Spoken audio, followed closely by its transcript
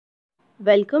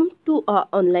Welcome to our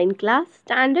online class,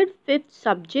 Standard 5th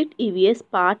Subject EVS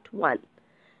Part 1.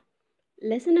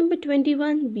 Lesson number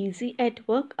 21, Busy at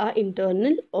Work, our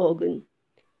internal organ.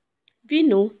 We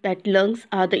know that lungs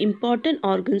are the important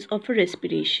organs of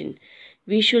respiration.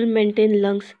 We should maintain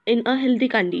lungs in a healthy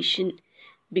condition.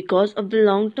 Because of the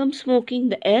long-term smoking,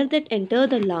 the air that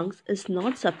enters the lungs is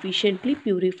not sufficiently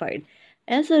purified.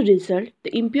 As a result,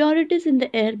 the impurities in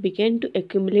the air begin to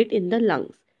accumulate in the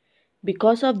lungs.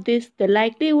 Because of this, the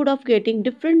likelihood of getting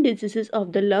different diseases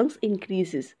of the lungs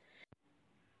increases.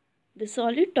 The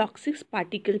solid toxic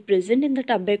particle present in the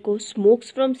tobacco, smokes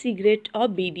from cigarette or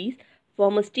BDs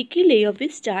form a sticky layer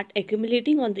which start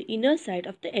accumulating on the inner side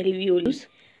of the alveoli. This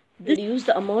reduces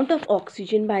the amount of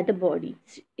oxygen by the body.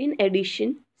 In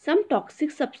addition, some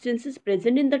toxic substances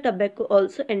present in the tobacco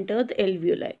also enter the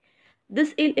alveoli.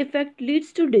 This ill effect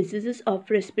leads to diseases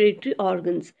of respiratory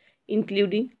organs,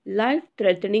 including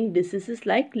life-threatening diseases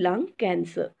like lung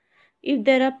cancer. If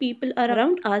there are people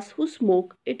around us who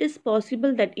smoke, it is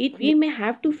possible that we may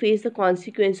have to face the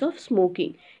consequence of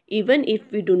smoking, even if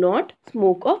we do not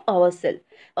smoke of ourselves.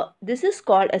 This is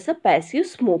called as a passive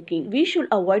smoking. We should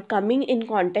avoid coming in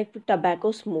contact with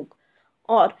tobacco smoke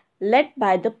or let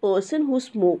by the person who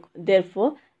smoke.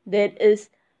 Therefore, there is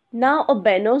now a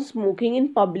ban on smoking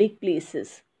in public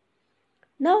places.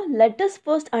 Now let us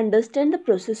first understand the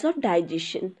process of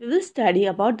digestion. We will study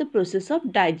about the process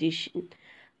of digestion.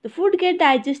 The food gets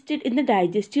digested in the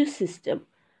digestive system.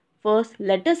 First,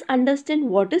 let us understand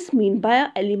what is meant by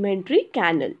an alimentary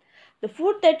canal. The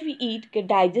food that we eat gets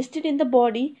digested in the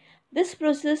body. This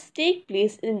process takes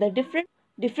place in the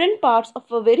different parts of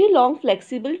a very long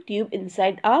flexible tube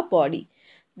inside our body.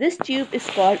 This tube is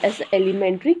called as the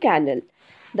alimentary canal.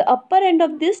 The upper end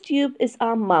of this tube is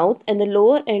our mouth and the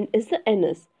lower end is the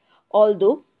anus.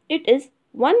 Although it is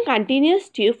one continuous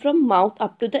tube from mouth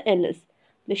up to the anus,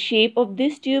 the shape of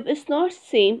this tube is not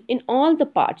same in all the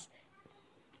parts.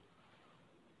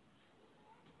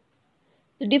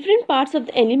 The different parts of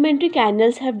the alimentary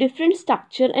canals have different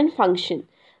structure and function.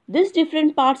 These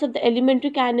different parts of the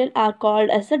alimentary canal are called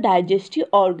as the digestive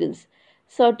organs.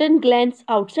 Certain glands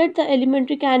outside the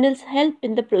alimentary canals help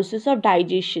in the process of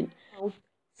digestion.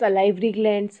 Salivary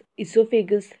glands,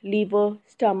 esophagus, liver,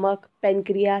 stomach,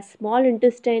 pancreas, small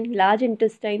intestine, large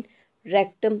intestine,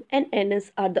 rectum and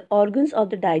anus are the organs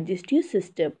of the digestive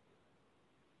system.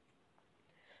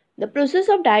 The process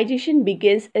of digestion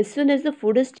begins as soon as the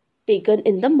food is taken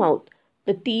in the mouth.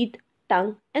 The teeth,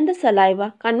 tongue and the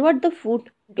saliva convert the food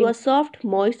to a soft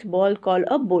moist ball called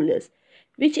a bolus,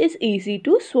 which is easy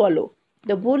to swallow.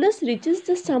 The bolus reaches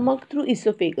the stomach through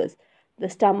esophagus. The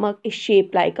stomach is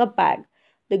shaped like a bag.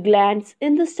 The glands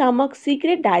in the stomach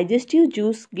secrete digestive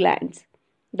juice glands.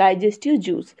 Digestive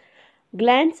juice.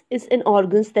 Glands is an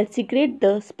organs that secrete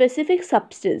the specific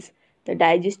substance. The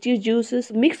digestive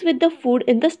juices mix with the food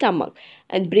in the stomach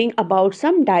and bring about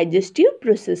some digestive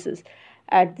processes.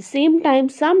 At the same time,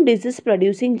 some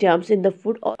disease-producing germs in the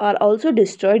food are also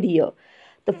destroyed here.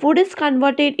 The food is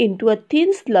converted into a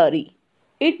thin slurry.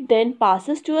 It then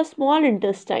passes to a small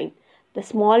intestine. The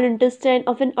small intestine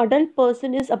of an adult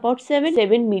person is about 7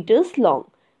 meters long.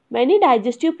 Many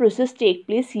digestive processes take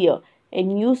place here,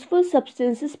 and useful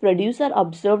substances produced are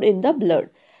absorbed in the blood.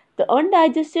 The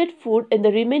undigested food and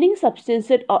the remaining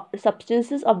substances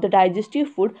of the digestive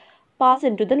food pass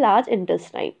into the large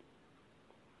intestine.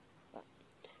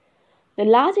 The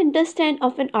large intestine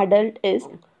of an adult is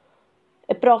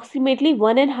approximately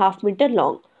 1.5 meters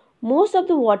long. Most of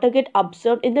the water gets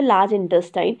absorbed in the large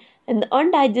intestine and the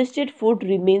undigested food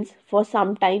remains for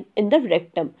some time in the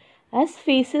rectum as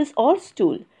feces or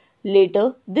stool.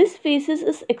 Later, this feces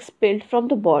is expelled from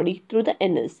the body through the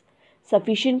anus.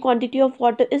 Sufficient quantity of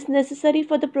water is necessary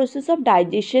for the process of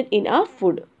digestion in our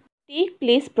food. Take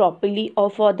place properly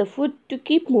or for the food to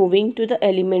keep moving to the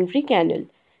alimentary canal.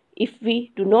 If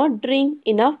we do not drink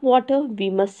enough water,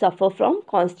 we must suffer from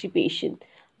constipation.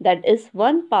 That is,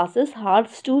 one passes hard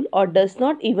stool or does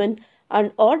not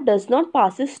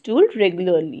passes stool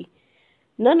regularly.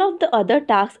 None of the other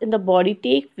tasks in the body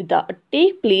take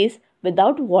place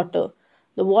without water.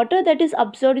 The water that is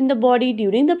absorbed in the body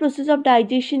during the process of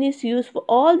digestion is used for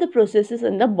all the processes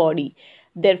in the body.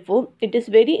 Therefore, it is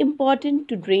very important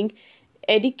to drink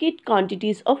adequate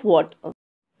quantities of water.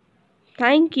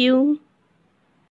 Thank you.